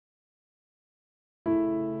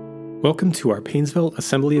Welcome to our Painesville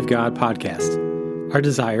Assembly of God podcast. Our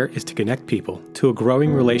desire is to connect people to a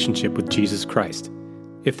growing relationship with Jesus Christ.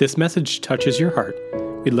 If this message touches your heart,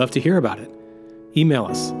 we'd love to hear about it. Email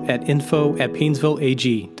us at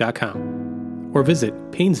info@painesvilleag.com or visit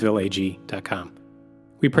painesvilleag.com.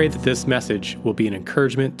 We pray that this message will be an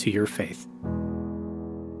encouragement to your faith.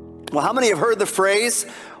 Well, how many have heard the phrase,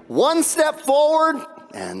 one step forward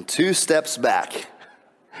and two steps back?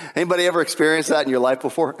 Anybody ever experienced that in your life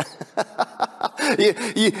before?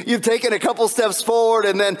 You've taken a couple steps forward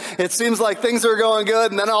and then it seems like things are going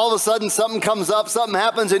good and then all of a sudden something comes up, something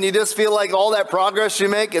happens and you just feel like all that progress you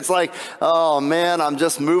make, it's like, oh man, I'm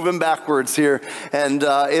just moving backwards here. And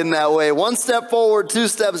in that way, one step forward, two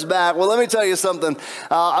steps back. Well, let me tell you something.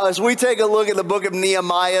 As we take a look at the book of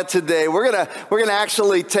Nehemiah today, we're gonna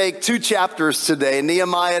actually take two chapters today,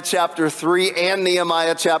 Nehemiah chapter 3 and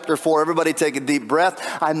Nehemiah chapter 4. Everybody take a deep breath.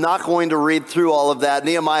 I'm not going to read through all of that.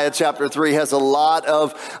 Nehemiah chapter 3 has a lot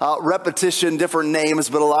of repetition, different names,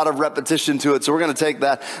 but a lot of repetition to it. So we're going to take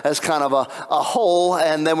that as kind of a whole,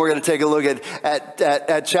 and then we're going to take a look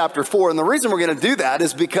at chapter 4. And the reason we're going to do that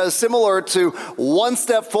is because similar to one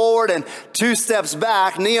step forward and two steps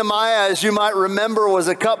back, Nehemiah, as you might remember, was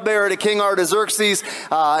a cupbearer to King Artaxerxes.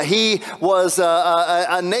 He was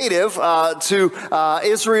a native to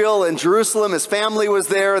Israel and Jerusalem. His family was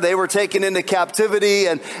there. They were taken into captivity,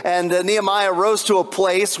 and Nehemiah rose to a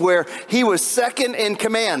place where he was second in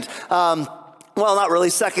command. Well, not really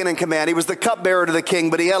second in command. He was the cupbearer to the king,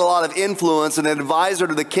 but he had a lot of influence and an advisor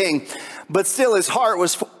to the king. But still, his heart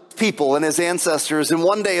was for people and his ancestors. And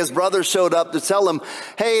one day his brothers showed up to tell him,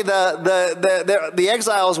 hey, the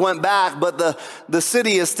exiles went back, but the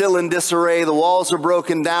city is still in disarray. The walls are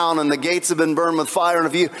broken down and the gates have been burned with fire.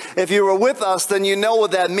 And if you were with us, then you know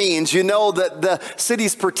what that means. You know that the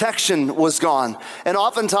city's protection was gone. And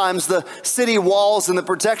oftentimes the city walls and the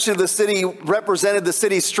protection of the city represented the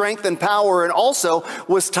city's strength and power, and also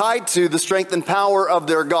was tied to the strength and power of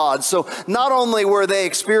their God. So not only were they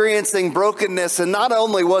experiencing brokenness, and not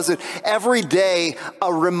only was it every day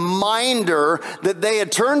a reminder that they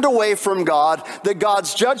had turned away from God, that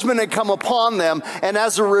God's judgment had come upon them, and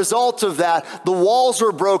as a result of that, the walls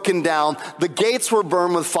were broken down, the gates were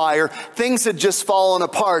burned with fire, things had just fallen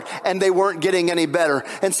apart, and they weren't getting any better.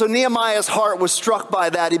 And so Nehemiah's heart was struck by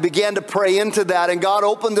that. He began to pray into that, and God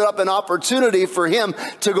opened up an opportunity for him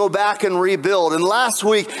to go back and rebuild. And last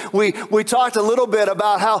week, we talked a little bit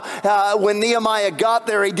about how when Nehemiah got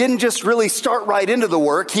there, he didn't just really start right into the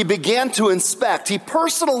work. He began to inspect. He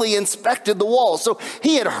personally inspected the walls. So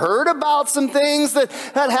he had heard about some things that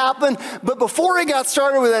had happened, but before he got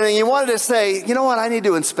started with anything, he wanted to say, you know what, I need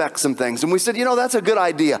to inspect some things. And we said, that's a good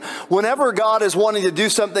idea. Whenever God is wanting to do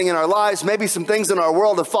something in our lives, maybe some things in our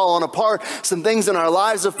world have fallen apart, some things in our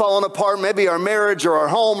lives have fallen apart, maybe our marriage or our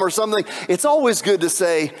home or something, it's always good to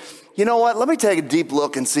say, you know what, let me take a deep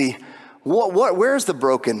look and see where's the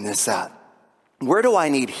brokenness at? Where do I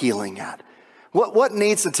need healing at? What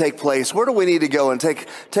needs to take place? Where do we need to go and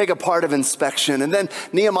take a part of inspection? And then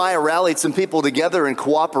Nehemiah rallied some people together in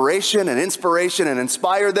cooperation and inspiration and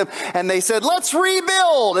inspired them. And they said, let's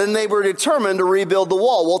rebuild. And they were determined to rebuild the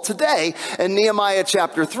wall. Well, today in Nehemiah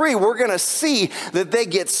chapter 3, we're going to see that they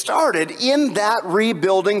get started in that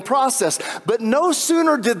rebuilding process. But no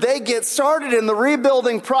sooner did they get started in the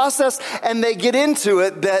rebuilding process and they get into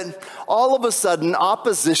it, that all of a sudden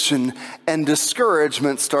opposition and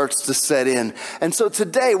discouragement starts to set in. And so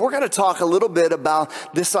today we're going to talk a little bit about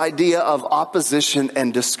this idea of opposition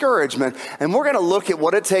and discouragement. And we're going to look at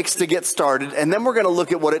what it takes to get started. And then we're going to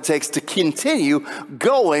look at what it takes to continue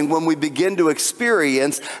going when we begin to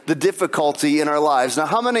experience the difficulty in our lives. Now,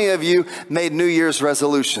 how many of you made New Year's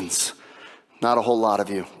resolutions? Not a whole lot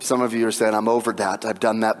of you. Some of you are saying, I'm over that. I've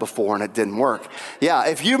done that before and it didn't work. Yeah,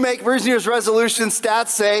 if you make New Year's resolutions, stats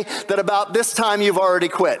say that about this time you've already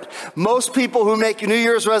quit. Most people who make New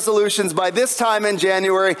Year's resolutions by this time in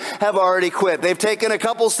January have already quit. They've taken a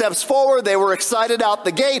couple steps forward. They were excited out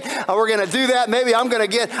the gate. We're going to do that. Maybe I'm going to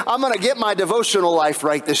get my devotional life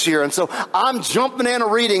right this year. And so I'm jumping in a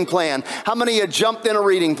reading plan. How many of you jumped in a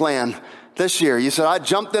reading plan this year? You said, I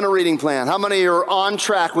jumped in a reading plan. How many of you are on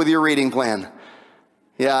track with your reading plan?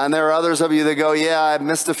 Yeah, and there are others of you that go, yeah, I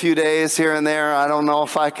missed a few days here and there. I don't know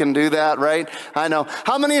if I can do that, right? I know.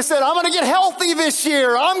 How many of you said, I'm going to get healthy this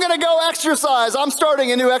year. I'm going to go exercise. I'm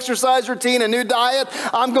starting a new exercise routine, a new diet.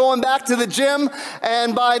 I'm going back to the gym.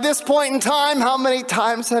 And by this point in time, how many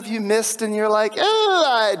times have you missed and you're like,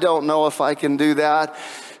 I don't know if I can do that.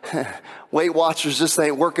 Weight Watchers just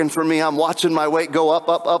ain't working for me. I'm watching my weight go up,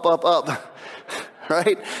 up, up, up, up.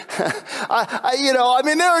 right?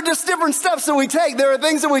 There are just different steps that we take. There are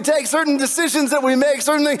things that we take, certain decisions that we make,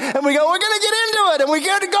 certain things, and we go, we're going to get into it, and we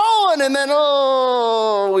get it going, and then,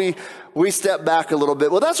 we step back a little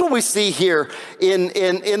bit. Well, that's what we see here in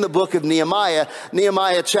the book of Nehemiah.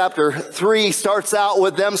 Nehemiah chapter 3 starts out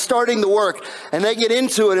with them starting the work, and they get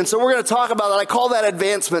into it. And so we're going to talk about that. I call that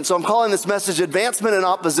advancement. So I'm calling this message Advancement in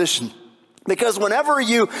Opposition. Because whenever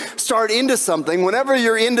you start into something, whenever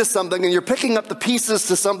you're into something and you're picking up the pieces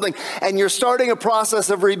to something and you're starting a process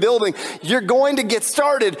of rebuilding, you're going to get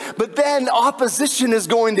started, but then opposition is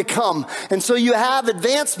going to come. And so you have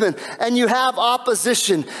advancement and you have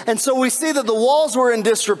opposition. And so we see that the walls were in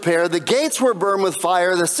disrepair, the gates were burned with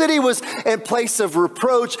fire, the city was in place of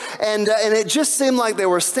reproach, and it just seemed like they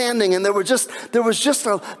were standing, and there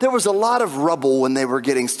was a lot of rubble when they were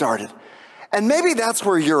getting started. And maybe that's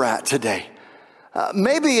where you're at today.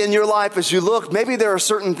 Maybe in your life as you look, maybe there are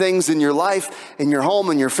certain things in your life, in your home,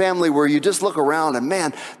 in your family where you just look around and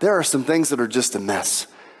man, there are some things that are just a mess.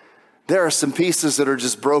 There are some pieces that are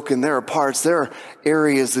just broken. There are parts, there are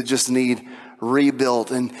areas that just need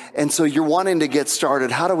rebuilt. And so you're wanting to get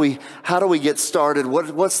started. How do we get started?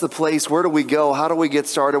 What's the place? Where do we go? How do we get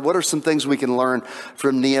started? What are some things we can learn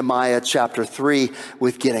from Nehemiah chapter 3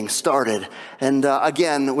 with getting started? And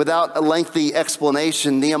again, without a lengthy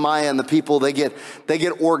explanation, Nehemiah and the people, they get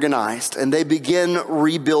organized and they begin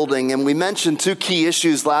rebuilding. And we mentioned two key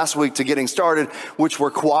issues last week to getting started, which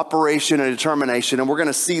were cooperation and determination. And we're going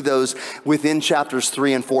to see those within chapters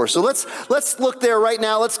 3 and 4. So let's look there right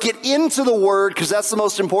now. Let's get into the word, because that's the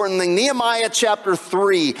most important thing. Nehemiah chapter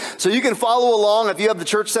 3. So you can follow along. If you have the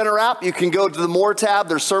Church Center app, you can go to the More tab.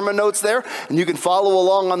 There's sermon notes there, and you can follow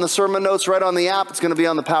along on the sermon notes right on the app. It's going to be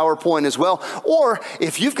on the PowerPoint as well. Or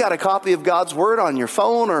if you've got a copy of God's Word on your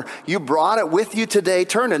phone, or you brought it with you today,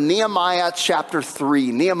 turn to Nehemiah chapter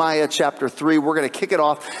 3. Nehemiah chapter 3. We're going to kick it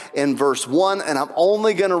off in verse 1, and I'm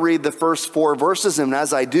only going to read the first 4 verses, and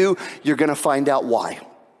as I do, you're going to find out why.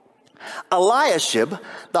 Eliashib,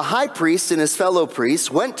 the high priest and his fellow priests,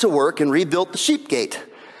 went to work and rebuilt the sheep gate.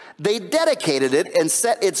 They dedicated it and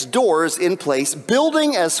set its doors in place,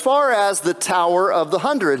 building as far as the Tower of the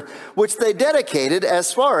 100, which they dedicated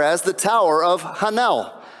as far as the Tower of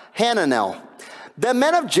Hananel. The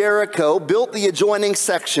men of Jericho built the adjoining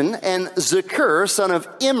section, and Zakur, son of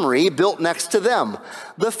Imri, built next to them.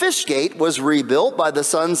 The fish gate was rebuilt by the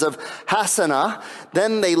sons of Hassanah.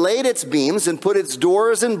 Then they laid its beams and put its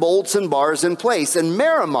doors and bolts and bars in place. And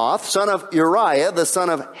Meremoth, son of Uriah, the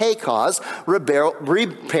son of Hakaz,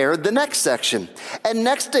 repaired the next section. And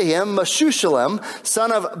next to him, Meshushalem,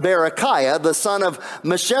 son of Berechiah, the son of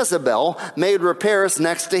Meshezabel, made repairs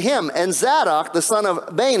next to him. And Zadok, the son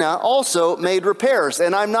of Bana, also made repairs.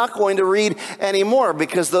 And I'm not going to read any more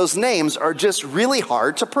because those names are just really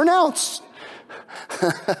hard to pronounce.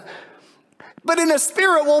 But in a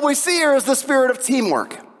spirit, what we see here is the spirit of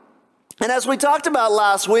teamwork. And as we talked about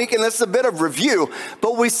last week, and this is a bit of review,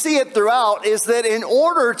 but we see it throughout, is that in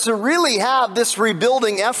order to really have this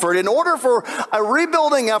rebuilding effort, in order for a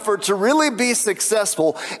rebuilding effort to really be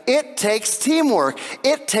successful, it takes teamwork,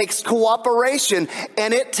 it takes cooperation,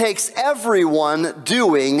 and it takes everyone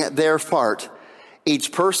doing their part.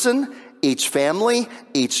 Each person, each family,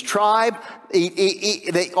 each tribe,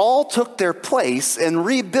 they all took their place in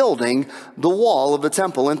rebuilding the wall of the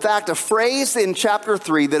temple. In fact, a phrase in chapter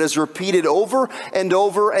 3 that is repeated over and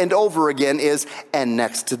over and over again is, and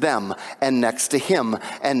next to them, and next to him,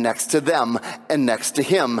 and next to them, and next to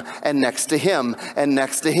him, and next to him, and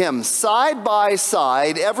next to him. Side by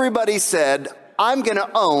side, everybody said, I'm going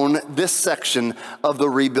to own this section of the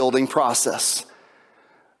rebuilding process.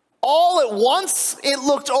 All at once, it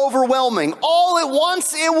looked overwhelming. All at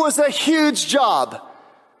once, it was a huge job.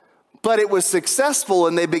 But it was successful,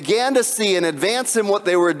 and they began to see an advance in what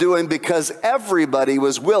they were doing because everybody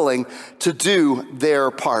was willing to do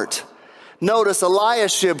their part. Notice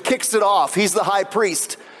Eliashib kicks it off. He's the high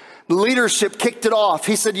priest. The leadership kicked it off.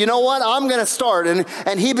 He said, you know what, I'm going to start.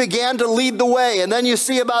 And he began to lead the way. And then you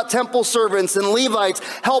see about temple servants and Levites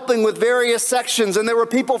helping with various sections. And there were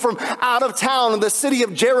people from out of town in the city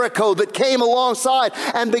of Jericho that came alongside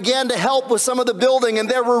and began to help with some of the building. And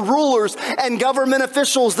there were rulers and government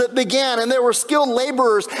officials that began. And there were skilled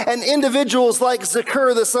laborers and individuals like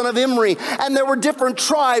Zakur, the son of Imri. And there were different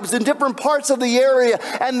tribes in different parts of the area.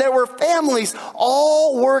 And there were families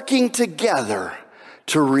all working together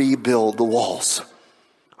to rebuild the walls.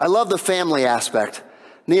 I love the family aspect.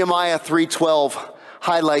 Nehemiah 3:12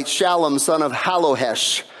 highlights Shallum, son of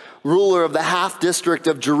Halohesh, ruler of the half district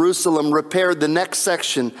of Jerusalem, repaired the next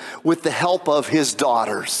section with the help of his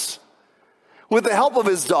daughters. With the help of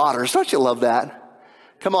his daughters. Don't you love that?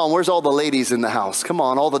 Come on, where's all the ladies in the house? Come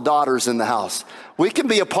on, all the daughters in the house. We can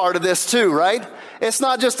be a part of this too, right? It's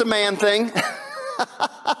not just a man thing.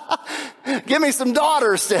 Give me some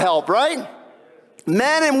daughters to help, right?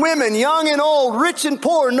 Men and women, young and old, rich and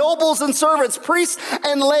poor, nobles and servants, priests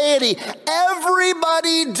and laity,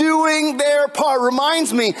 everybody doing their part.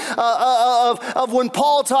 Reminds me of when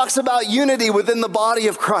Paul talks about unity within the body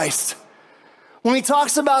of Christ. When he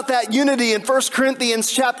talks about that unity in 1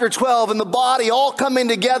 Corinthians chapter 12 and the body all coming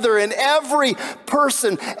together and every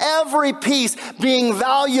person, every piece being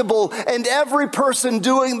valuable and every person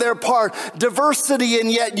doing their part, diversity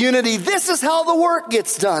and yet unity. This is how the work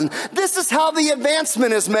gets done. This is how the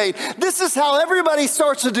advancement is made. This is how everybody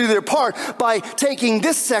starts to do their part by taking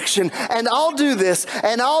this section and I'll do this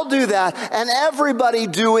and I'll do that and everybody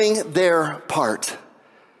doing their part.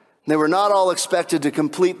 They were not all expected to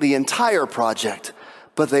complete the entire project,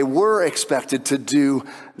 but they were expected to do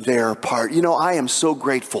their part. You know, I am so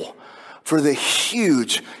grateful for the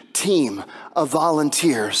huge team of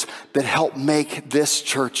volunteers that help make this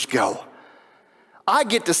church go. I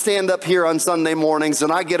get to stand up here on Sunday mornings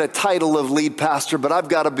and I get a title of lead pastor, but I've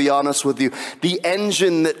got to be honest with you. The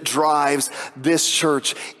engine that drives this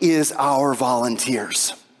church is our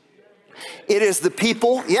volunteers. It is the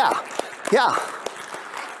people, yeah.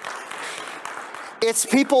 It's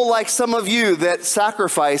people like some of you that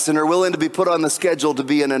sacrifice and are willing to be put on the schedule to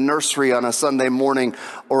be in a nursery on a Sunday morning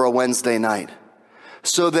or a Wednesday night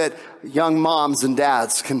so that young moms and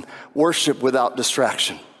dads can worship without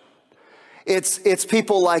distraction. It's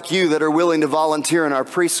people like you that are willing to volunteer in our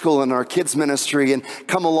preschool and our kids ministry and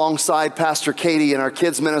come alongside Pastor Katie and our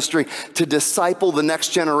kids ministry to disciple the next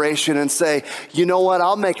generation and say, you know what,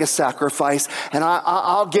 I'll make a sacrifice and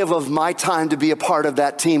I'll give of my time to be a part of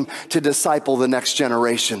that team to disciple the next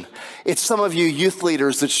generation. It's some of you youth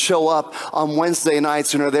leaders that show up on Wednesday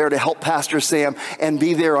nights and are there to help Pastor Sam and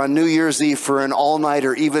be there on New Year's Eve for an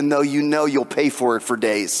all-nighter even though you know you'll pay for it for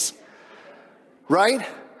days. Right?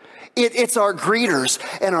 It's our greeters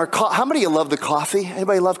and our how many of you love the coffee?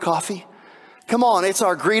 Anybody love coffee? Come on, it's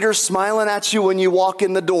our greeters smiling at you when you walk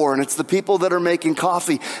in the door, and it's the people that are making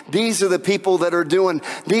coffee. These are the people that are doing,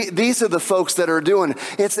 these are the folks that are doing.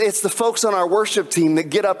 It's the folks on our worship team that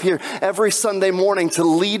get up here every Sunday morning to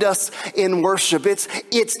lead us in worship.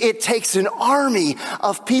 It takes an army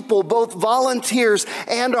of people, both volunteers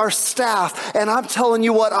and our staff. And I'm telling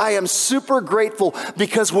you what, I am super grateful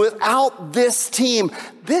because without this team,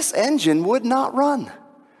 this engine would not run.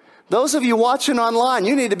 Those of you watching online,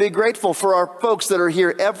 you need to be grateful for our folks that are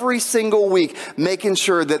here every single week, making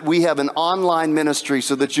sure that we have an online ministry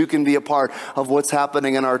so that you can be a part of what's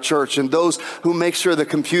happening in our church. And those who make sure the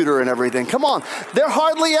computer and everything. Come on, they're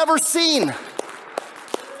hardly ever seen.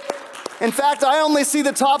 In fact, I only see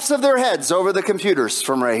the tops of their heads over the computers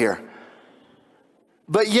from right here.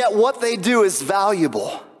 But yet what they do is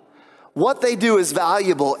valuable. What they do is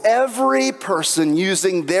valuable. Every person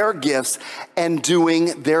using their gifts and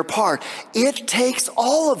doing their part. It takes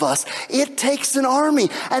all of us. It takes an army.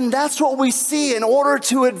 And that's what we see in order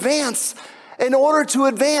to advance, in order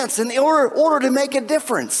to make a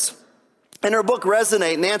difference. In her book,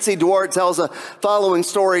 Resonate, Nancy Duarte tells a following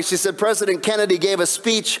story. She said, President Kennedy gave a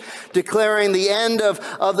speech declaring at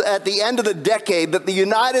the end of the decade that the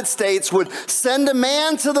United States would send a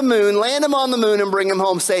man to the moon, land him on the moon, and bring him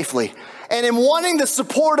home safely. And in wanting the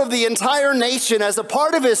support of the entire nation as a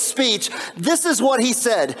part of his speech, this is what he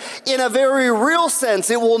said. In a very real sense,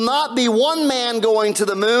 it will not be one man going to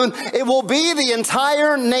the moon. It will be the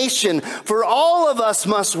entire nation. For all of us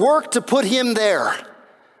must work to put him there.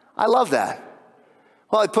 I love that.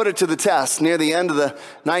 Well, I put it to the test. Near the end of the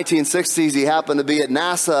 1960s, he happened to be at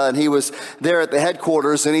NASA, and he was there at the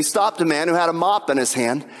headquarters, and he stopped a man who had a mop in his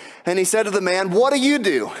hand, and he said to the man, "What do you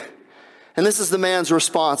do?" And this is the man's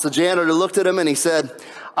response. The janitor looked at him, and he said,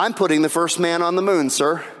 "I'm putting the first man on the moon,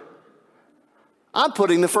 sir. I'm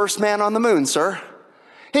putting the first man on the moon, sir."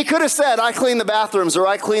 He could have said, "I clean the bathrooms," or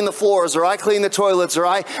 "I clean the floors," or "I clean the toilets," or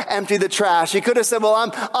 "I empty the trash." He could have said, "Well,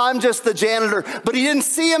 I'm just the janitor." But he didn't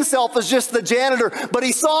see himself as just the janitor, but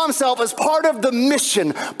he saw himself as part of the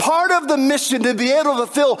mission to be able to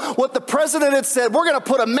fulfill what the president had said. We're going to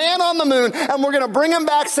put a man on the moon and we're going to bring him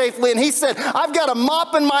back safely. And he said, "I've got a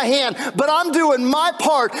mop in my hand, but I'm doing my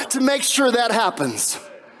part to make sure that happens."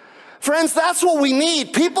 Friends, that's what we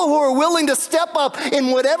need. People who are willing to step up in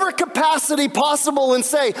whatever capacity possible and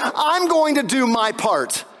say, "I'm going to do my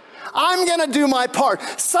part. I'm going to do my part."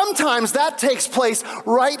 Sometimes that takes place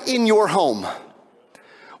right in your home.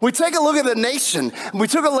 We take a look at the nation. We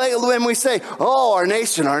took a look and we say, "Oh, our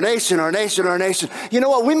nation, our nation, our nation, our nation." You know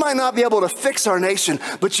what? We might not be able to fix our nation,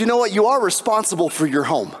 but you know what? You are responsible for your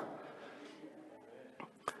home.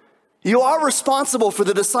 You are responsible for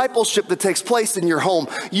the discipleship that takes place in your home.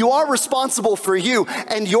 You are responsible for you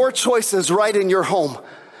and your choices right in your home.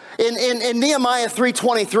 In Nehemiah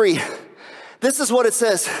 3:23, this is what it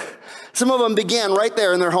says. Some of them began right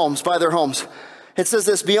there in their homes, by their homes. It says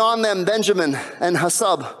this, beyond them, Benjamin and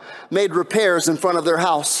Hasab made repairs in front of their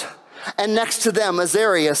house. And next to them,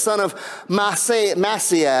 Azariah, son of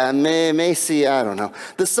Maaseiah,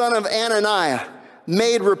 the son of Ananiah,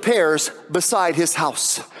 made repairs beside his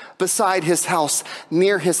house,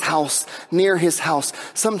 near his house.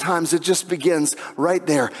 Sometimes it just begins right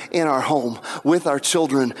there in our home, with our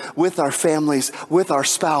children, with our families, with our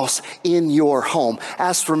spouse, in your home.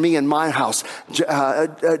 As for me and my house,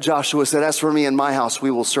 Joshua said, as for me and my house,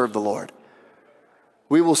 we will serve the Lord.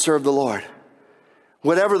 We will serve the Lord.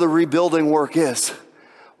 Whatever the rebuilding work is,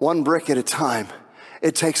 one brick at a time,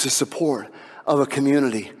 it takes the support of a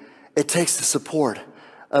community. It takes the support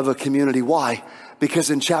of a community. Why? Because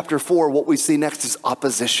in chapter 4, what we see next is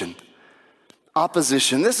opposition.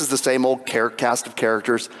 Opposition. This is the same old cast of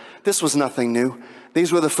characters. This was nothing new.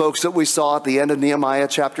 These were the folks that we saw at the end of Nehemiah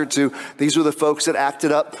chapter 2. These were the folks that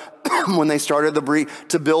acted up when they started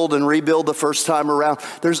to build and rebuild the first time around.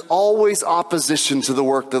 There's always opposition to the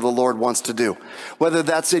work that the Lord wants to do. Whether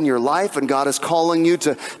that's in your life and God is calling you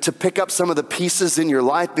to pick up some of the pieces in your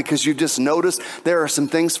life because you just noticed there are some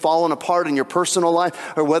things falling apart in your personal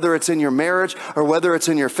life, or whether it's in your marriage, or whether it's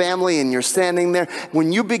in your family and you're standing there.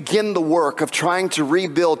 When you begin the work of trying to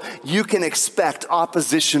rebuild, you can expect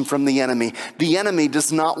opposition from the enemy. The enemy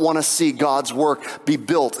does not want to see God's work be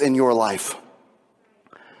built in your life.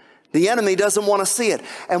 The enemy doesn't want to see it.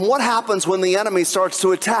 And what happens when the enemy starts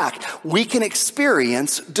to attack? We can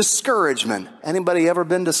experience discouragement. Anybody ever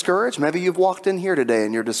been discouraged? Maybe you've walked in here today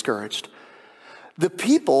and you're discouraged. The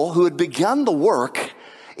people who had begun the work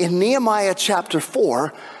in Nehemiah chapter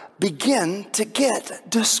 4 begin to get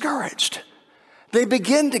discouraged. They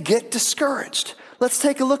begin to get discouraged. Let's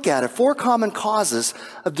take a look at it. 4 common causes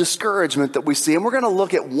of discouragement that we see. And we're going to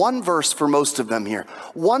look at one verse for most of them here.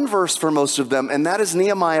 One verse for most of them, and that is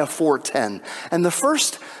Nehemiah 4:10. And the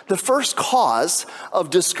first cause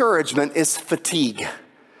of discouragement is fatigue.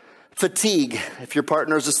 Fatigue. If your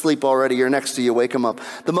partner's asleep already, you're next to you, wake him up.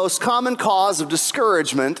 The most common cause of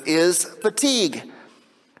discouragement is fatigue.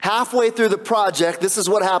 Halfway through the project, this is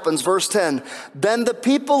what happens, verse 10. Then the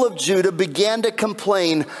people of Judah began to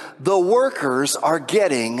complain, the workers are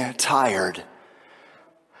getting tired.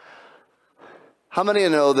 How many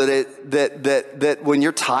of you know that when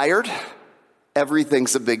you're tired,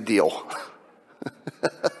 everything's a big deal?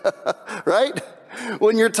 Right?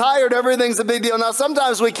 When you're tired, everything's a big deal. Now,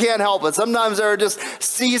 sometimes we can't help it. Sometimes there are just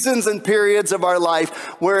seasons and periods of our life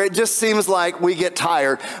where it just seems like we get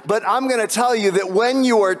tired. But I'm going to tell you that when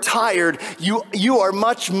you are tired, you are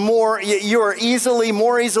more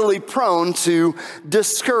easily prone to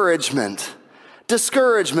discouragement.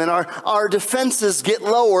 Discouragement. Our defenses get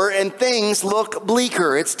lower and things look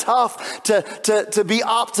bleaker. It's tough to be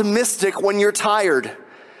optimistic when you're tired.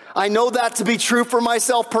 I know that to be true for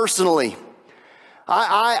myself personally.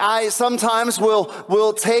 I sometimes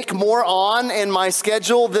will take more on in my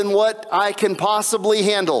schedule than what I can possibly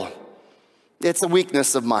handle. It's a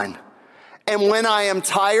weakness of mine. And when I am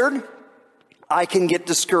tired, I can get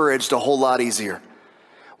discouraged a whole lot easier.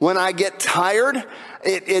 When I get tired,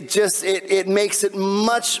 it makes it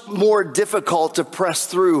much more difficult to press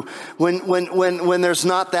through when there's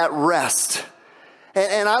not that rest.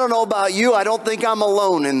 And I don't know about you, I don't think I'm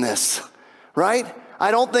alone in this, right? I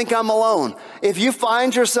don't think I'm alone. If you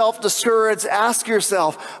find yourself discouraged, ask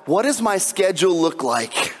yourself, what does my schedule look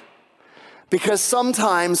like? Because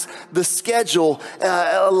sometimes the schedule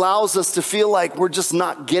allows us to feel like we're just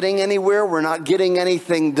not getting anywhere, we're not getting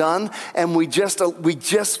anything done, and we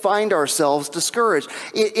just find ourselves discouraged.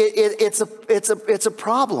 It's a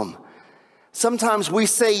problem. Sometimes we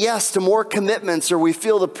say yes to more commitments, or we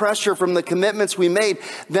feel the pressure from the commitments we made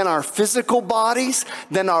than our physical bodies,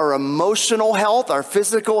 than our emotional health, our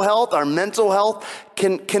physical health, our mental health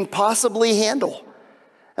can possibly handle.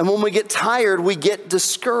 And when we get tired, we get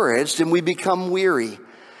discouraged and we become weary.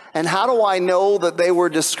 And how do I know that they were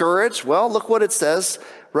discouraged? Well, look what it says,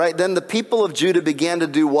 right? Then the people of Judah began to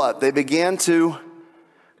do what? They began to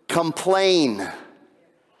complain.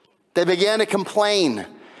 They began to complain.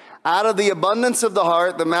 Out of the abundance of the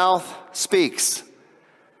heart, the mouth speaks.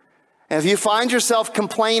 And if you find yourself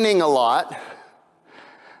complaining a lot,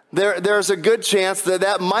 there's a good chance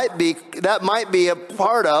that might be a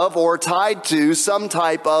part of or tied to some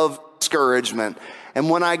type of discouragement.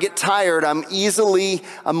 And when I get tired, I'm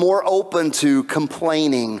more open to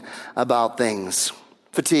complaining about things.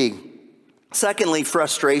 Fatigue. Secondly,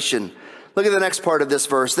 frustration. Look at the next part of this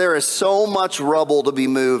verse. There is so much rubble to be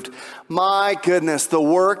moved. My goodness, the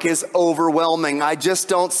work is overwhelming. I just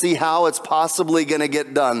don't see how it's possibly going to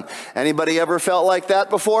get done. Anybody ever felt like that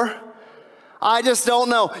before? I just don't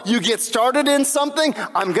know. You get started in something.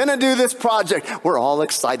 I'm going to do this project. We're all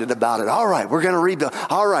excited about it. All right, we're going to rebuild.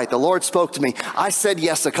 All right, the Lord spoke to me. I said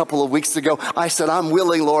yes a couple of weeks ago. I said, I'm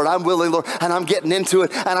willing, Lord. I'm willing, Lord. And I'm getting into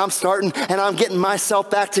it. And I'm starting. And I'm getting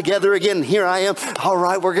myself back together again. And here I am. All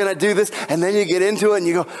right, we're going to do this. And then you get into it and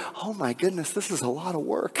you go, oh my goodness, this is a lot of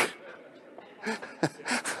work.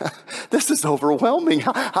 This is overwhelming.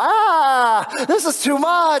 This is too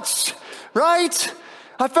much, right?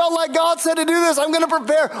 I felt like God said to do this. I'm going to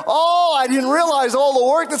prepare. Oh, I didn't realize all the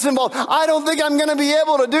work that's involved. I don't think I'm going to be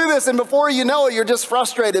able to do this. And before you know it, you're just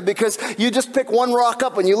frustrated because you just pick one rock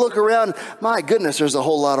up and you look around. My goodness, there's a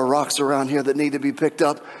whole lot of rocks around here that need to be picked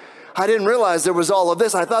up. I didn't realize there was all of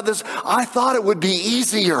this. I thought it would be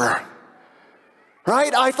easier.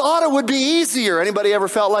 Right? I thought it would be easier. Anybody ever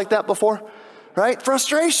felt like that before? Right?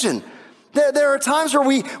 Frustration. There are times where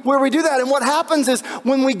we do that, and what happens is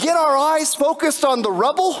when we get our eyes focused on the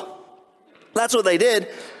rubble, that's what they did.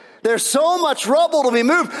 There's so much rubble to be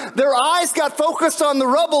moved. Their eyes got focused on the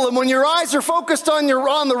rubble, and when your eyes are focused on the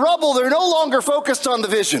rubble, they're no longer focused on the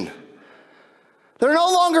vision. They're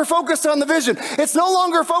no longer focused on the vision. It's no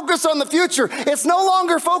longer focused on the future. It's no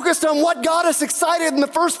longer focused on what got us excited in the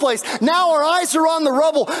first place. Now our eyes are on the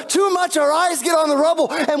rubble. Too much, our eyes get on the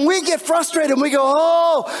rubble, and we get frustrated, and we go,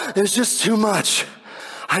 oh, there's just too much.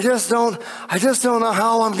 I just don't know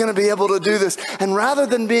how I'm going to be able to do this. And rather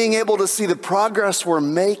than being able to see the progress we're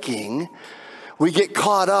making, we get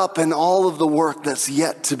caught up in all of the work that's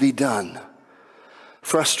yet to be done.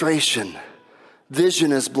 Frustration.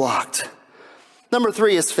 Vision is blocked. Number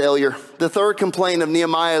 3 is failure. The third complaint of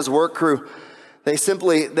Nehemiah's work crew, they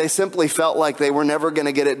simply felt like they were never going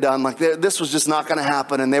to get it done. Like this was just not going to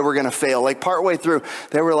happen, and they were going to fail. Like partway through,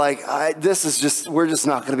 they were like, we're just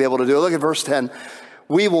not going to be able to do it. Look at verse 10.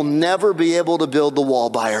 We will never be able to build the wall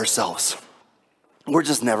by ourselves. We're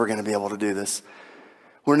just never going to be able to do this.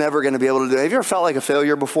 We're never going to be able to do it. Have you ever felt like a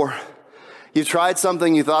failure before? You tried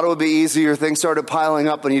something, you thought it would be easier, things started piling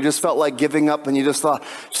up, and you just felt like giving up, and you just thought,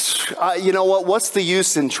 you know what, what's the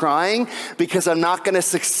use in trying? Because I'm not going to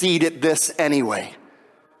succeed at this anyway.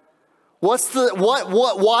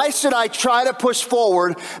 Why should I try to push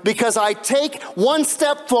forward? Because I take one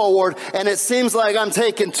step forward, and it seems like I'm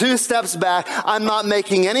taking 2 steps back, I'm not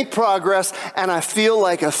making any progress, and I feel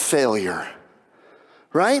like a failure.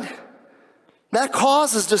 Right? That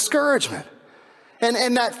causes discouragement.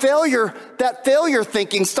 And that failure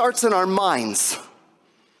thinking starts in our minds.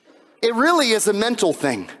 It really is a mental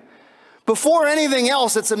thing. Before anything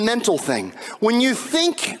else, it's a mental thing. When you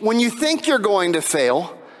think you're going to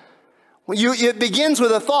fail, it begins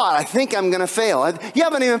with a thought. I think I'm going to fail. You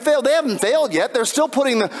haven't even failed. They haven't failed yet. They're still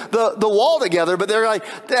putting the wall together, but they're like,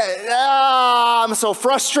 I'm so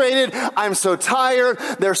frustrated. I'm so tired.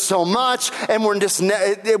 There's so much, and we're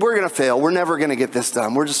going to fail. We're never going to get this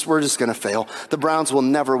done. We're just going to fail. The Browns will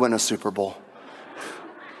never win a Super Bowl.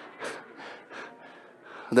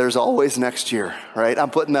 There's always next year, right?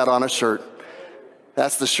 I'm putting that on a shirt.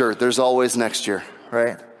 That's the shirt. There's always next year,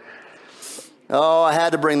 right? Oh, I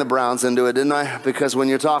had to bring the Browns into it, didn't I? Because when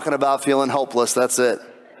you're talking about feeling hopeless, that's it,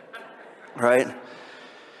 right?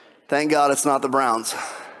 Thank God it's not the Browns.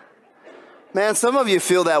 Man, some of you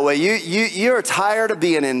feel that way. You're tired of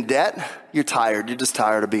being in debt. You're tired. You're just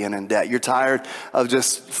tired of being in debt. You're tired of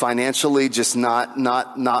just financially just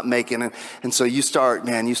not making it. And so you started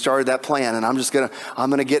that plan, and I'm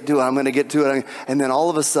going to get to it. I'm going to get to it. And then all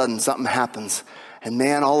of a sudden something happens. And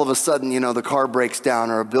man, all of a sudden, the car breaks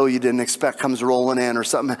down, or a bill you didn't expect comes rolling in or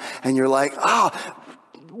something. And you're like,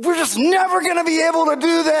 we're just never going to be able to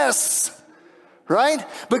do this. Right?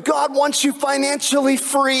 But God wants you financially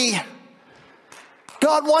free.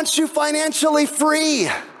 God wants you financially free.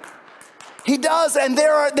 He does, and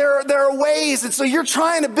there are ways. And so you're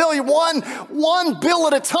trying to build one bill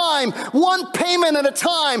at a time, one payment at a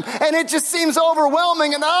time, and it just seems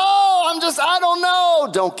overwhelming. And I don't know.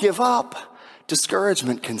 Don't give up.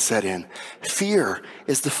 Discouragement can set in. Fear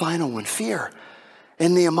is the final one. Fear.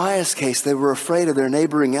 In Nehemiah's case, they were afraid of their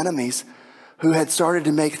neighboring enemies who had started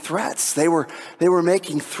to make threats. They were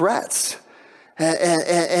making threats.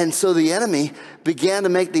 And so the enemy began to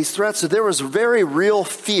make these threats. So there was very real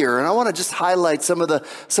fear. And I want to just highlight some of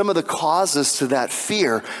the causes to that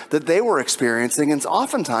fear that they were experiencing. And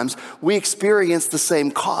oftentimes we experience the same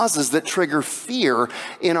causes that trigger fear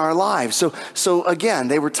in our lives. So again,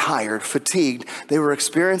 they were tired, fatigued. They were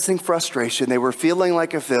experiencing frustration. They were feeling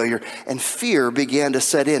like a failure. And fear began to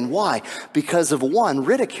set in. Why? Because of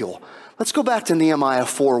ridicule. Let's go back to Nehemiah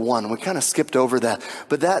 4:1. We kind of skipped over that,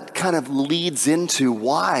 but that kind of leads into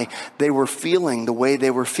why they were feeling the way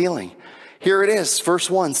they were feeling. Here it is,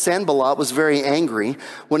 verse 1. Sanballat was very angry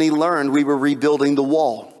when he learned we were rebuilding the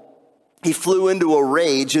wall. He flew into a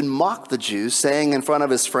rage and mocked the Jews, saying in front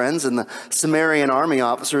of his friends and the Samaritan army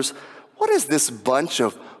officers, "What does this bunch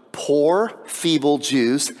of poor, feeble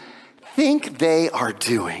Jews think they are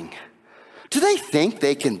doing? Do they think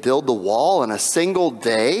they can build the wall in a single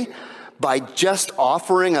day by just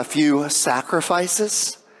offering a few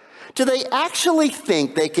sacrifices? Do they actually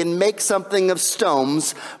think they can make something of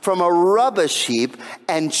stones from a rubbish heap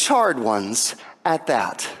and charred ones at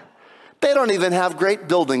that? They don't even have great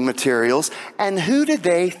building materials, and who do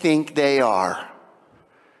they think they are?"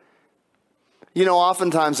 You know,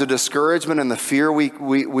 oftentimes the discouragement and the fear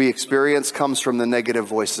we experience comes from the negative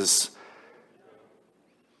voices.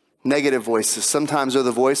 Negative voices. Sometimes are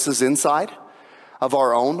the voices inside of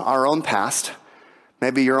our own past.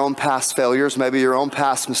 Maybe your own past failures, maybe your own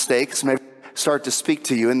past mistakes, maybe start to speak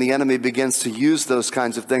to you, and the enemy begins to use those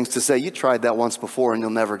kinds of things to say, "You tried that once before and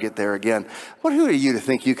you'll never get there again. Who are you to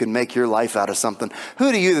think you can make your life out of something?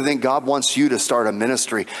 Who do you to think God wants you to start a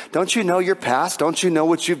ministry? Don't you know your past? Don't you know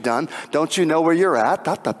what you've done? Don't you know where you're at?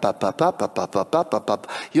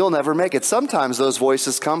 You'll never make it." Sometimes those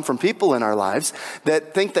voices come from people in our lives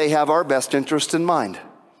that think they have our best interest in mind.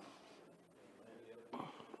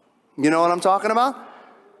 You know what I'm talking about?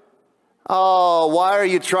 "Oh, why are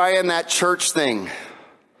you trying that church thing?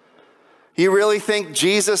 You really think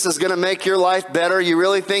Jesus is going to make your life better? You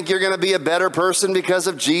really think you're going to be a better person because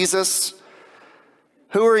of Jesus?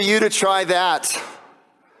 Who are you to try that?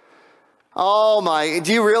 Oh my,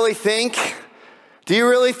 do you really think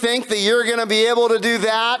that you're going to be able to do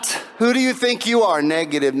that? Who do you think you are?"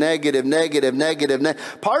 Negative, negative, negative, negative.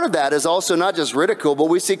 Part of that is also not just ridicule, but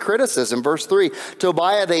we see criticism. Verse 3,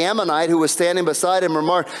 Tobiah the Ammonite, who was standing beside him,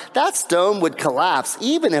 remarked, "That stone would collapse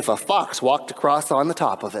even if a fox walked across on the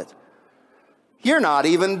top of it." You're not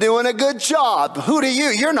even doing a good job. Who do you?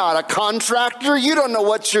 You're not a contractor. You don't know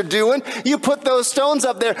what you're doing. You put those stones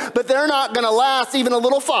up there, but they're not going to last. Even a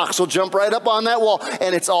little fox will jump right up on that wall,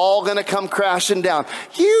 and it's all going to come crashing down.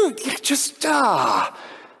 You just,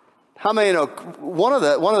 How many know one of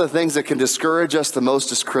the things that can discourage us the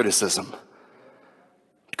most is criticism.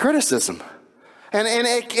 Criticism. And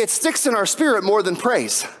it sticks in our spirit more than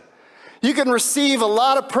praise. You can receive a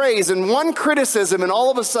lot of praise and one criticism, and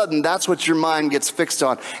all of a sudden that's what your mind gets fixed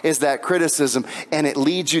on, is that criticism, and it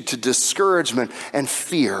leads you to discouragement and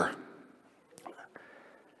fear.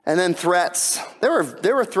 And then threats. There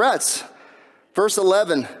were threats. Verse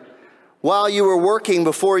 11, while you were working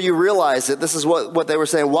before you realize it, this is what they were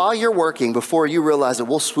saying, while you're working before you realize it,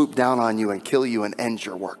 we'll swoop down on you and kill you and end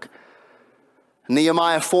your work.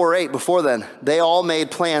 Nehemiah 4:8, before then, they all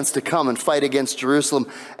made plans to come and fight against Jerusalem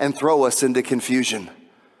and throw us into confusion.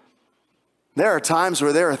 There are times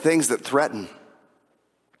where there are things that threaten.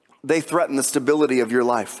 They threaten the stability of your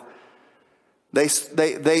life. They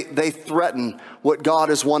threaten what God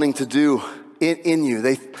is wanting to do in you.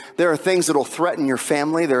 There are things that will threaten your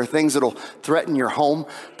family. There are things that will threaten your home,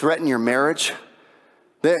 threaten your marriage.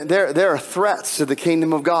 There are threats to the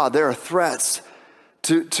kingdom of God. There are threats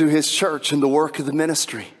to his church and the work of the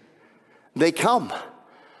ministry. They come,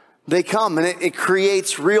 and it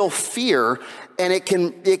creates real fear, and it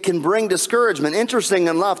can bring discouragement. Interesting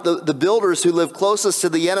enough, the builders who lived closest to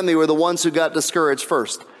the enemy were the ones who got discouraged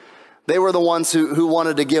first. They were the ones who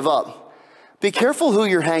wanted to give up. Be careful who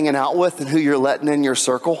you're hanging out with and who you're letting in your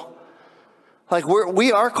circle. Like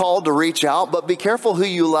we are called to reach out, but be careful who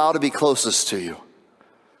you allow to be closest to you.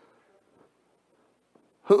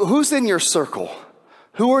 Who's in your circle?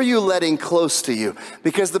 Who are you letting close to you?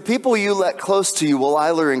 Because the people you let close to you will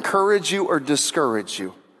either encourage you or discourage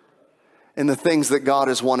you in the things that God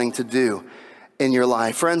is wanting to do in your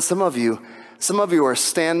life. Friends, some of you are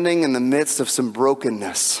standing in the midst of some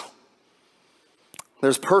brokenness.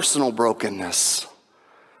 There's personal brokenness.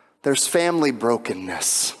 There's family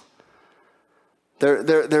brokenness.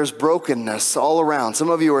 There's brokenness all around. Some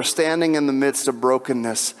of you are standing in the midst of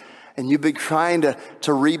brokenness, and you've been trying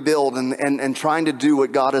to rebuild and trying to do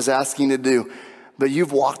what God is asking you to do. But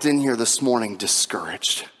you've walked in here this morning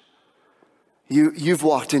discouraged. You've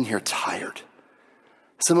walked in here tired.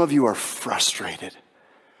 Some of you are frustrated.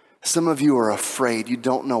 Some of you are afraid. You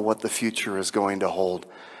don't know what the future is going to hold.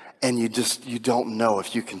 And you don't know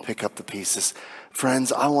if you can pick up the pieces.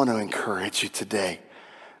 Friends, I want to encourage you today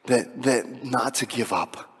that not to give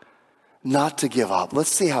up. Not to give up.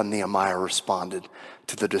 Let's see how Nehemiah responded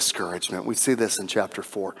to the discouragement. We see this in chapter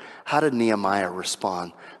 4. How did Nehemiah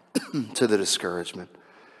respond to the discouragement?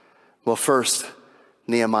 Well, first,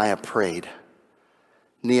 Nehemiah prayed.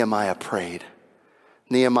 Nehemiah prayed.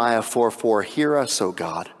 Nehemiah 4:4, hear us, O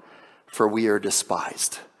God, for we are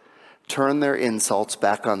despised. Turn their insults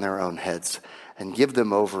back on their own heads and give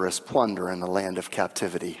them over as plunder in the land of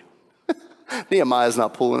captivity. Nehemiah's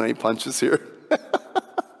not pulling any punches here.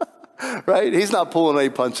 Right? He's not pulling any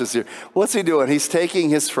punches here. What's he doing? He's taking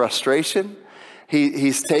his frustration.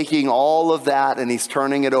 He's taking all of that and he's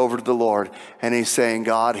turning it over to the Lord. And he's saying,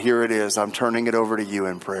 God, here it is. I'm turning it over to you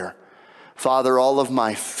in prayer. Father, all of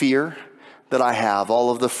my fear that I have,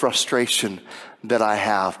 all of the frustration that I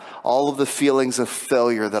have, all of the feelings of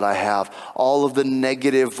failure that I have, all of the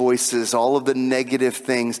negative voices, all of the negative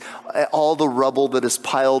things, all the rubble that is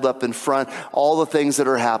piled up in front, all the things that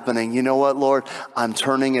are happening. You know what, Lord? I'm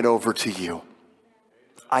turning it over to you.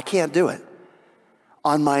 I can't do it.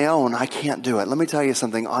 On my own, I can't do it. Let me tell you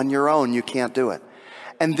something. On your own, you can't do it.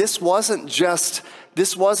 And this wasn't just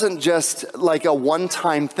like a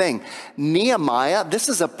one-time thing. Nehemiah, this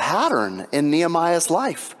is a pattern in Nehemiah's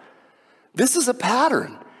life. This is a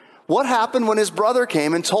pattern. What happened when his brother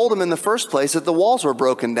came and told him in the first place that the walls were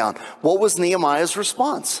broken down? What was Nehemiah's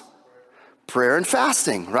response? Prayer and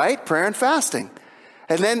fasting, right? Prayer and fasting.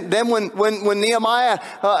 And then when Nehemiah,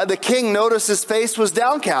 the king, noticed his face was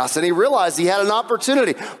downcast and he realized he had an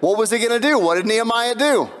opportunity, what was he going to do? What did Nehemiah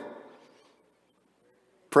do?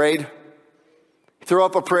 Prayed. Threw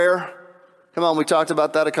up a prayer. Come on, we talked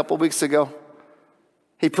about that a couple weeks ago.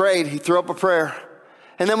 He prayed. He threw up a prayer.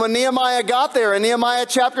 And then when Nehemiah got there in Nehemiah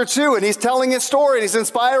chapter 2, and he's telling his story, and he's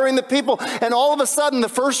inspiring the people, and all of a sudden the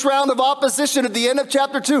first round of opposition at the end of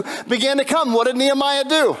chapter 2 began to come. What did Nehemiah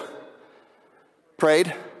do?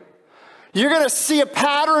 Prayed. You're going to see a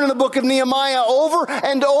pattern in the book of Nehemiah over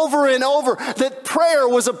and over and over, that prayer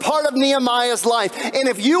was a part of Nehemiah's life. And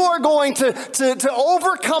if you are going to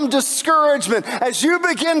overcome discouragement as you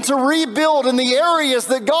begin to rebuild in the areas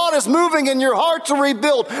that God is moving in your heart to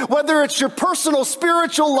rebuild, whether it's your personal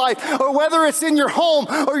spiritual life, or whether it's in your home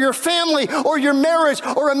or your family or your marriage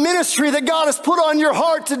or a ministry that God has put on your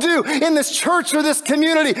heart to do in this church or this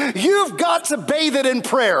community, you've got to bathe it in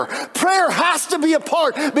prayer. Prayer has to be a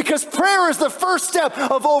part, because prayer is the first step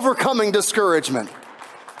of overcoming discouragement.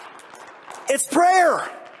 It's prayer.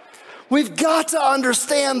 We've got to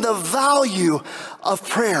understand the value of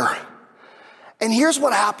prayer. And here's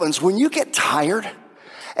what happens when you get tired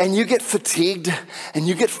and you get fatigued and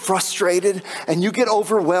you get frustrated and you get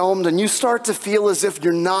overwhelmed and you start to feel as if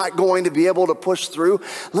you're not going to be able to push through.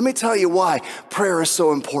 Let me tell you why prayer is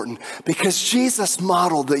so important. Because Jesus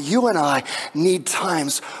modeled that you and I need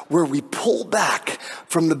times where we pull back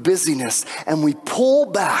from the busyness and we pull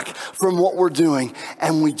back from what we're doing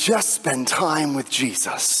and we just spend time with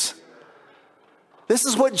Jesus. This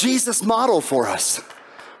is what Jesus modeled for us,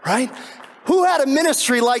 right? Who had a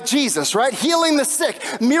ministry like Jesus, right? Healing the sick,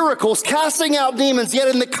 miracles, casting out demons. Yet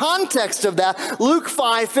in the context of that, Luke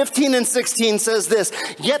 5:15 and 16 says this,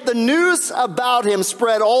 yet the news about him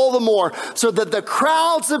spread all the more, so that the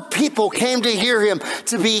crowds of people came to hear him,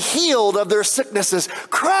 to be healed of their sicknesses.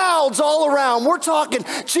 Crowds all around. We're talking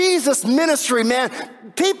Jesus ministry, man.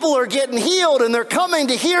 People are getting healed and they're coming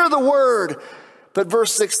to hear the word. But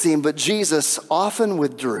verse 16, but Jesus often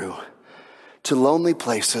withdrew to lonely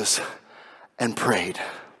places and prayed.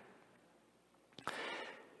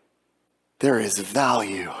 There is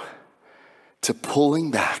value to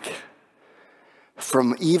pulling back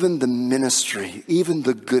from even the ministry, even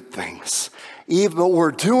the good things. Even though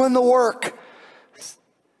we're doing the work,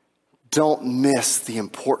 don't miss the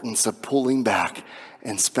importance of pulling back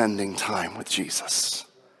and spending time with Jesus.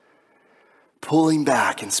 Pulling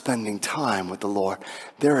back and spending time with the Lord.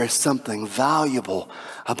 There is something valuable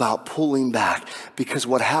about pulling back, because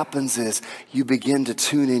what happens is you begin to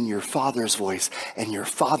tune in your Father's voice, and your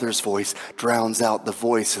Father's voice drowns out the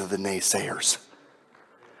voice of the naysayers,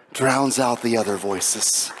 drowns out the other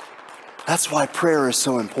voices. That's why prayer is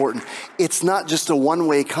so important. It's not just a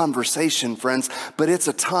one-way conversation, friends, but it's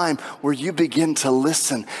a time where you begin to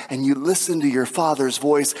listen, and you listen to your Father's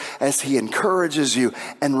voice as he encourages you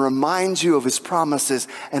and reminds you of his promises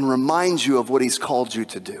and reminds you of what he's called you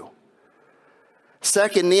to do.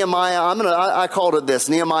 Second, Nehemiah, I called it this,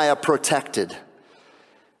 Nehemiah protected.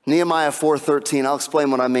 Nehemiah 4:13, I'll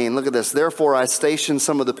explain what I mean. Look at this. Therefore, I stationed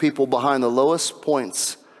some of the people behind the lowest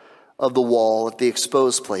points of the wall at the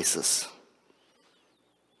exposed places,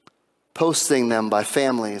 posting them by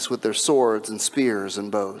families with their swords and spears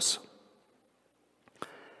and bows.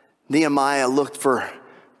 Nehemiah looked for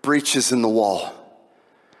breaches in the wall.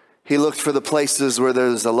 He looked for the places where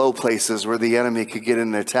there's the low places where the enemy could get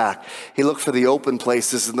in and attack. He looked for the open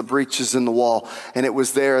places and the breaches in the wall. And it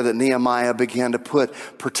was there that Nehemiah began to put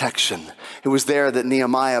protection. It was there that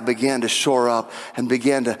Nehemiah began to shore up and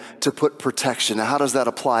began to put protection. Now, how does that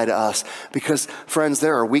apply to us? Because, friends,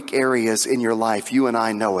 there are weak areas in your life. You and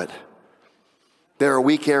I know it. There are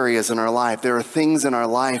weak areas in our life. There are things in our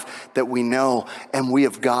life that we know, and we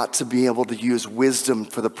have got to be able to use wisdom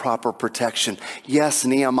for the proper protection. Yes,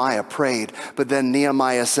 Nehemiah prayed, but then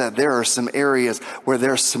Nehemiah said there are some areas where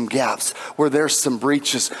there's some gaps, where there's some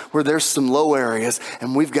breaches, where there's some low areas,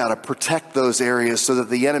 and we've got to protect those areas so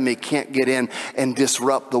that the enemy can't get in and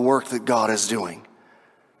disrupt the work that God is doing.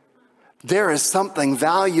 There is something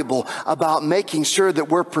valuable about making sure that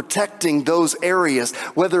we're protecting those areas,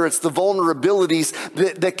 whether it's the vulnerabilities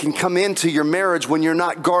that can come into your marriage when you're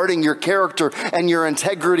not guarding your character and your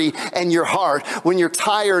integrity and your heart. When you're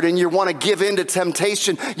tired and you want to give in to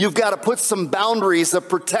temptation, you've got to put some boundaries of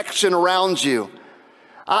protection around you.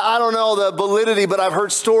 I don't know the validity, but I've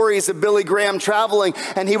heard stories of Billy Graham traveling,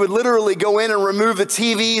 and he would literally go in and remove the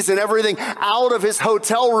TVs and everything out of his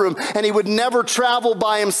hotel room, and he would never travel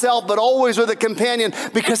by himself, but always with a companion,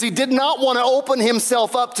 because he did not want to open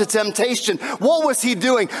himself up to temptation. What was he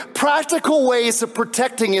doing? Practical ways of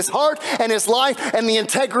protecting his heart and his life and the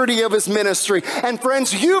integrity of his ministry. And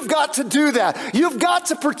friends, you've got to do that. You've got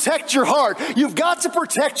to protect your heart. You've got to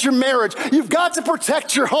protect your marriage. You've got to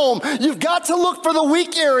protect your home. You've got to look for the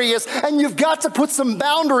weak areas, and you've got to put some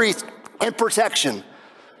boundaries and protection.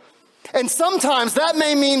 And sometimes that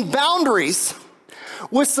may mean boundaries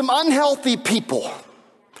with some unhealthy people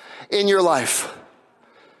in your life.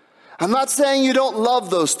 I'm not saying you don't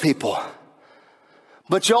love those people,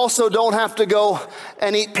 but you also don't have to go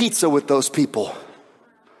and eat pizza with those people.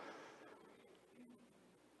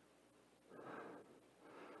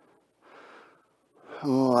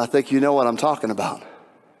 Oh, I think you know what I'm talking about.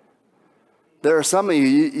 There are some of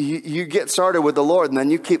you get started with the Lord and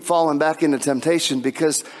then you keep falling back into temptation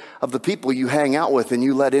because of the people you hang out with and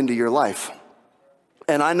you let into your life.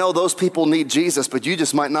 And I know those people need Jesus, but you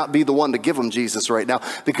just might not be the one to give them Jesus right now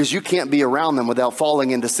because you can't be around them without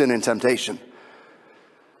falling into sin and temptation.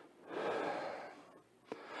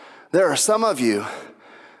 There are some of you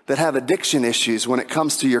that have addiction issues when it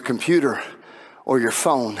comes to your computer or your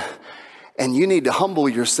phone. And you need to humble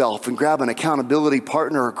yourself and grab an accountability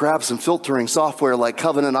partner or grab some filtering software like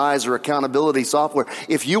Covenant Eyes or accountability software.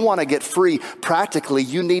 If you want to get free, practically,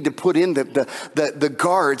 you need to put in the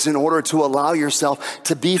guards in order to allow yourself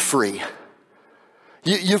to be free.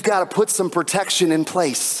 You've got to put some protection in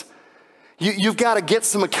place. You've got to get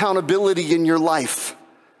some accountability in your life.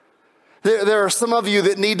 There are some of you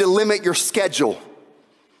that need to limit your schedule.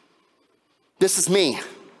 This is me.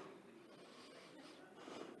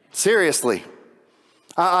 Seriously.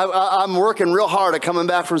 I'm working real hard at coming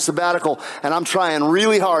back from sabbatical, and I'm trying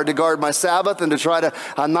really hard to guard my Sabbath and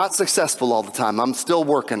I'm not successful all the time. I'm still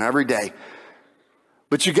working every day.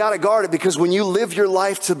 But you got to guard it, because when you live your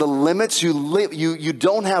life to the limits, you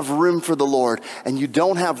don't have room for the Lord, and you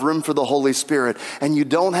don't have room for the Holy Spirit, and you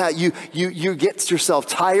get yourself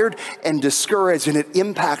tired and discouraged, and it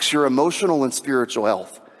impacts your emotional and spiritual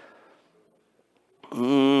health.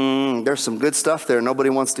 There's some good stuff there nobody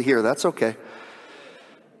wants to hear. That's okay.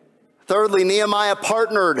 Thirdly, Nehemiah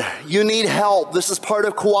partnered. You need help. This is part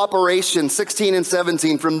of cooperation. 16 and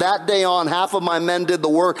 17. From that day on, half of my men did the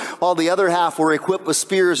work, while the other half were equipped with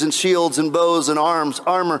spears and shields and bows and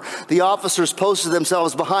armor. The officers posted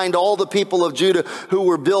themselves behind all the people of Judah who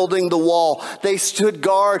were building the wall. They stood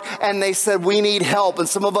guard and they said, we need help. And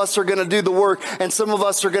some of us are going to do the work, and some of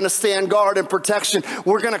us are going to stand guard and protection.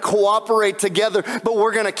 We're going to cooperate together, but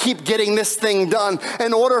we're going to keep getting this thing done.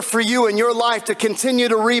 In order for you in your life to continue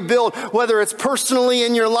to rebuild, whether it's personally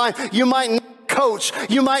in your life, you might need a coach,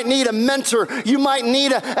 you might need a mentor, you might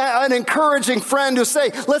need an encouraging friend who say,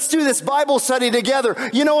 let's do this Bible study together.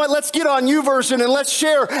 You know what, let's get on YouVersion and let's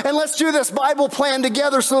share and let's do this Bible plan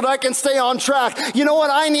together so that I can stay on track. You know what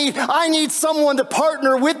I need? I need someone to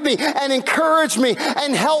partner with me and encourage me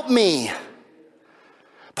and help me.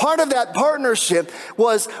 Part of that partnership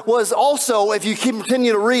was also, if you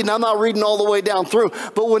continue to read, and I'm not reading all the way down through,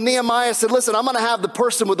 but when Nehemiah said, listen, I'm going to have the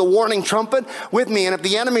person with the warning trumpet with me, and if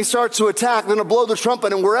the enemy starts to attack, they're going to blow the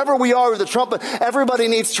trumpet, and wherever we are with the trumpet, everybody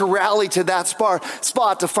needs to rally to that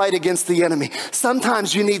spot to fight against the enemy.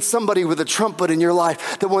 Sometimes you need somebody with a trumpet in your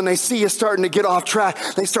life that when they see you starting to get off track,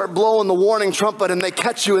 they start blowing the warning trumpet, and they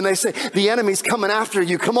catch you, and they say, the enemy's coming after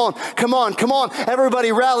you. Come on, come on, come on.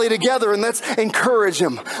 Everybody rally together, and let's encourage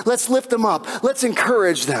him. Let's lift them up. Let's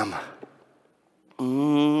encourage them.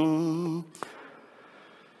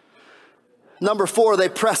 Number 4, they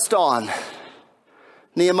pressed on.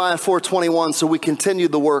 Nehemiah 4:21, so we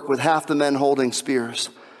continued the work with half the men holding spears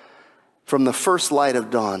from the first light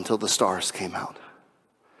of dawn till the stars came out.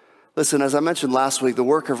 Listen, as I mentioned last week, the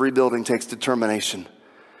work of rebuilding takes determination.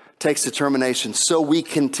 So we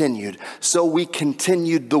continued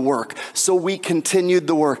the work.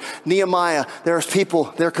 Nehemiah, there's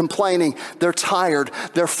people, they're complaining, they're tired,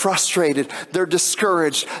 they're frustrated, they're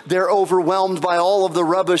discouraged, they're overwhelmed by all of the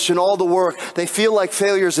rubbish and all the work. They feel like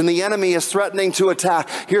failures and the enemy is threatening to attack.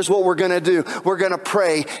 Here's what we're going to do. We're going to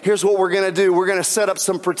pray. Here's what we're going to do. We're going to set up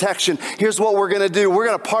some protection. Here's what we're going to do. We're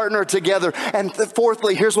going to partner together. And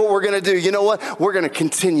fourthly, here's what we're going to do. You know what? We're going to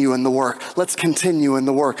continue in the work. Let's continue in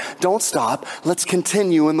the work. Don't stop. Let's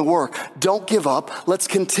continue in the work. Don't give up. Let's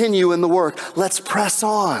continue in the work. Let's press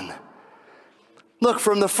on. Look,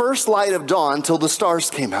 from the first light of dawn till the stars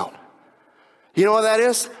came out. You know what that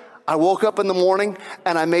is? I woke up in the morning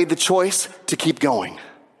and I made the choice to keep going.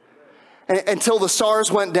 Until the stars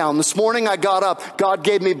went down. This morning I got up. God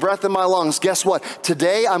gave me breath in my lungs. Guess what?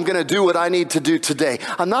 Today I'm going to do what I need to do today.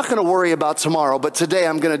 I'm not going to worry about tomorrow, but today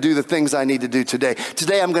I'm going to do the things I need to do today.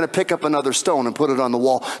 Today I'm going to pick up another stone and put it on the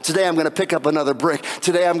wall. Today I'm going to pick up another brick.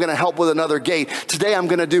 Today I'm going to help with another gate. Today I'm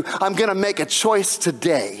going to make a choice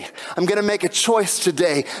today. I'm going to make a choice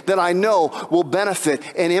today that I know will benefit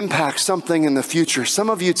and impact something in the future. Some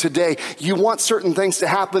of you today, you want certain things to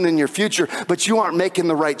happen in your future, but you aren't making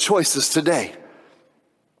the right choices today.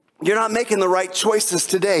 You're not making the right choices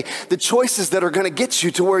today. The choices that are going to get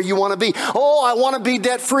you to where you want to be. Oh, I want to be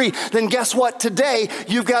debt free. Then guess what? Today,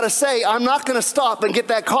 you've got to say, I'm not going to stop and get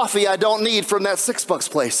that coffee I don't need from that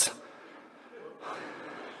 $6 place.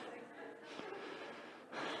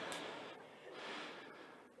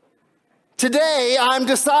 Today, I'm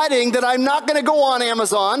deciding that I'm not going to go on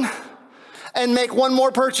Amazon and make one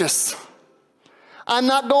more purchase. I'm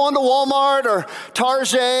not going to Walmart or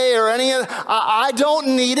Target or any of I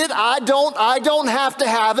don't need it. I don't have to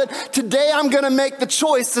have it. Today I'm going to make the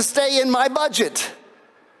choice to stay in my budget.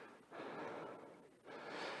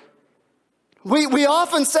 We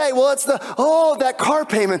often say, well, it's that car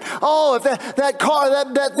payment. Oh, if that car,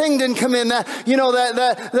 that thing didn't come in,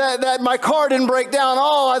 that my car didn't break down.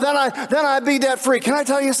 Oh, then I'd be debt free. Can I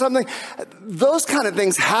tell you something? Those kind of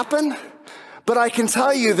things happen. But I can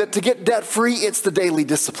tell you that to get debt free, it's the daily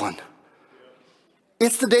discipline.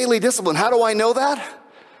 It's the daily discipline. How do I know that?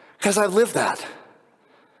 Because I've lived that.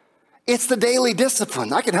 It's the daily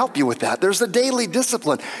discipline. I can help you with that. There's a daily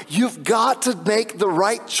discipline. You've got to make the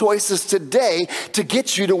right choices today to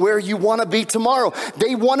get you to where you want to be tomorrow.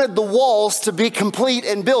 They wanted the walls to be complete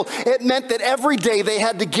and built. It meant that every day they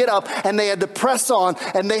had to get up and they had to press on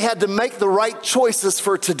and they had to make the right choices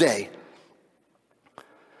for today.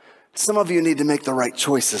 Some of you need to make the right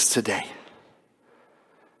choices today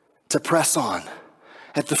to press on.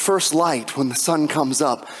 At the first light, when the sun comes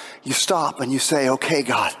up, you stop and you say, okay,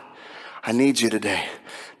 God, I need you today.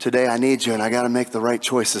 Today I need you and I got to make the right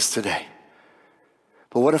choices today.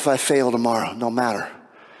 But what if I fail tomorrow? No matter.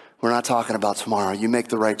 We're not talking about tomorrow. You make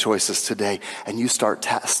the right choices today and you start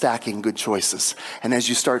stacking good choices. And as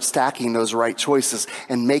you start stacking those right choices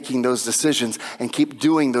and making those decisions and keep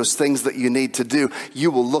doing those things that you need to do,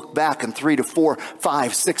 you will look back in 3 to 4,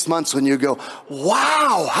 5, 6 months when you go,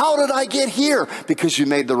 wow, how did I get here? Because you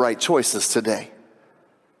made the right choices today.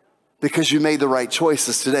 Because you made the right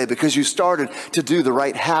choices today. Because you started to do the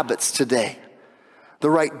right habits today. The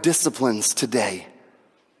right disciplines today.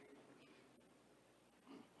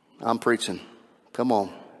 I'm preaching. Come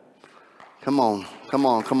on. Come on. Come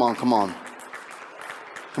on. Come on. Come on.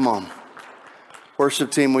 Come on.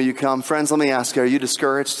 Worship team, will you come? Friends, let me ask you, are you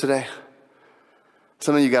discouraged today?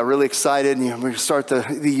 Some of you got really excited and we start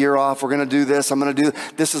the year off. We're going to do this. I'm going to do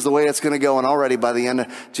this is the way it's going to go. And already by the end of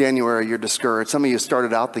January, you're discouraged. Some of you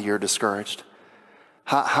started out the year discouraged.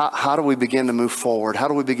 How do we begin to move forward? How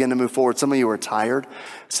do we begin to move forward? Some of you are tired.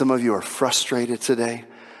 Some of you are frustrated today.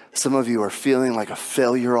 Some of you are feeling like a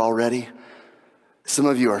failure already. Some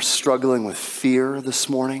of you are struggling with fear this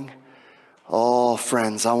morning. Oh,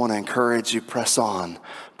 friends, I want to encourage you, press on,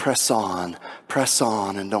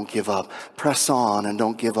 and don't give up. Press on and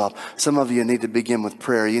don't give up. Some of you need to begin with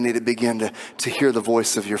prayer. You need to begin to hear the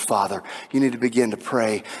voice of your Father. You need to begin to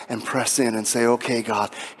pray and press in and say, okay, God,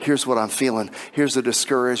 here's what I'm feeling. Here's the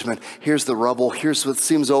discouragement. Here's the rubble. Here's what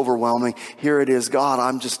seems overwhelming. Here it is. God,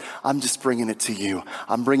 I'm just bringing it to you.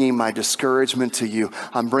 I'm bringing my discouragement to you.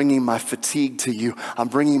 I'm bringing my fatigue to you. I'm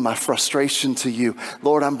bringing my frustration to you.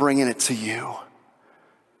 Lord, I'm bringing it to you.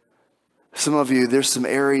 Some of you, there's some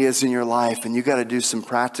areas in your life and you got to do some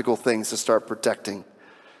practical things to start protecting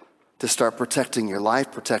to start protecting your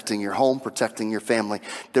life, protecting your home, protecting your family.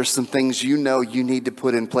 There's some things you know you need to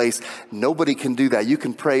put in place. Nobody can do that. You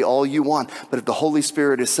can pray all you want, but if the Holy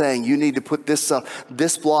Spirit is saying you need to put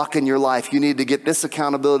this block in your life, you need to get this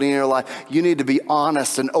accountability in your life, you need to be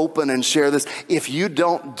honest and open and share this. If you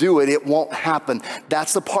don't do it, it won't happen.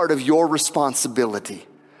 That's a part of your responsibility.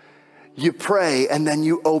 You pray and then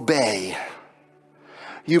you obey.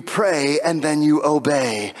 You pray and then you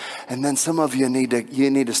obey. And then some of you need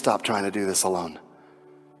to stop trying to do this alone.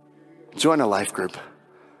 Join a life group.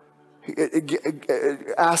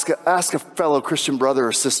 Ask a fellow Christian brother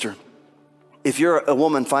or sister. If you're a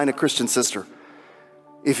woman, find a Christian sister.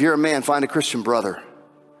 If you're a man, find a Christian brother.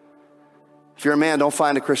 If you're a man, don't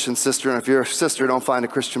find a Christian sister. And if you're a sister, don't find a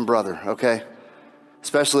Christian brother, okay?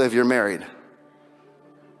 Especially if you're married.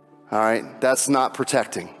 All right? That's not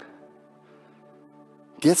protecting.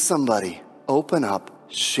 Get somebody, open up,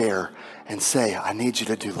 share, and say, I need you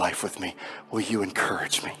to do life with me. Will you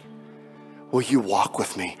encourage me? Will you walk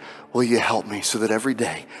with me? Will you help me so that every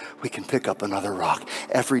day we can pick up another rock?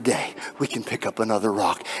 Every day we can pick up another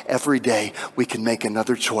rock. Every day we can make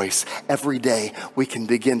another choice. Every day we can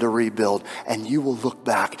begin to rebuild. And you will look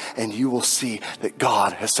back and you will see that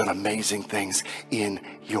God has done amazing things in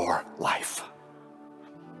your life.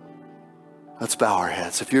 Let's bow our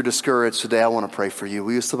heads. If you're discouraged today, I want to pray for you.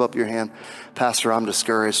 Will you slip up your hand? Pastor, I'm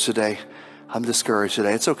discouraged today. I'm discouraged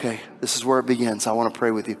today. It's okay. This is where it begins. I want to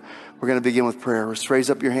pray with you. We're going to begin with prayer. Just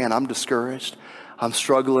raise up your hand. I'm discouraged. I'm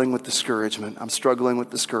struggling with discouragement. I'm struggling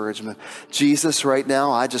with discouragement. Jesus, right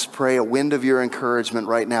now, I just pray a wind of your encouragement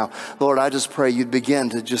right now. Lord, I just pray you'd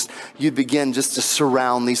begin just to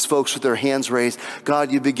surround these folks with their hands raised.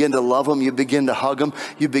 God, you begin to love them. You begin to hug them.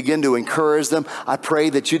 You begin to encourage them. I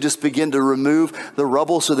pray that you just begin to remove the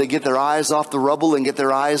rubble so they get their eyes off the rubble and get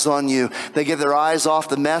their eyes on you. They get their eyes off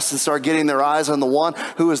the mess and start getting their eyes on the one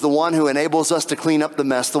who is the one who enables us to clean up the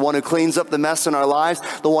mess, the one who cleans up the mess in our lives,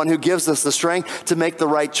 the one who gives us the strength to make the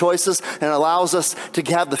right choices and allows us to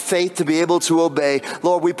have the faith to be able to obey.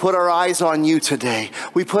 Lord, we put our eyes on you today.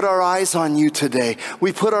 We put our eyes on you today.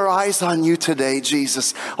 We put our eyes on you today,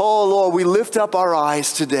 Jesus. Oh, Lord, we lift up our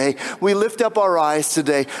eyes today. We lift up our eyes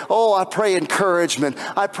today. Oh, I pray encouragement.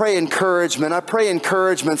 I pray encouragement. I pray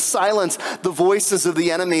encouragement. Silence the voices of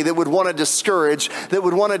the enemy that would want to discourage, that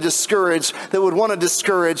would want to discourage, that would want to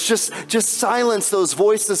discourage. Just silence those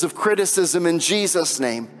voices of criticism in Jesus'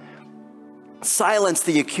 name. Silence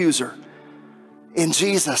the accuser in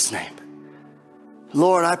Jesus' name.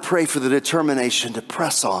 Lord, I pray for the determination to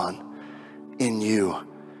press on in you.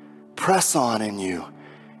 Press on in you.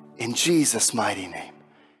 In Jesus' mighty name.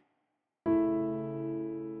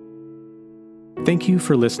 Thank you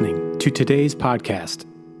for listening to today's podcast.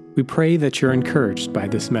 We pray that you're encouraged by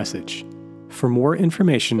this message. For more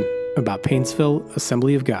information about Painesville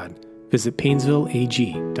Assembly of God, visit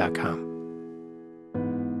painesvilleag.com.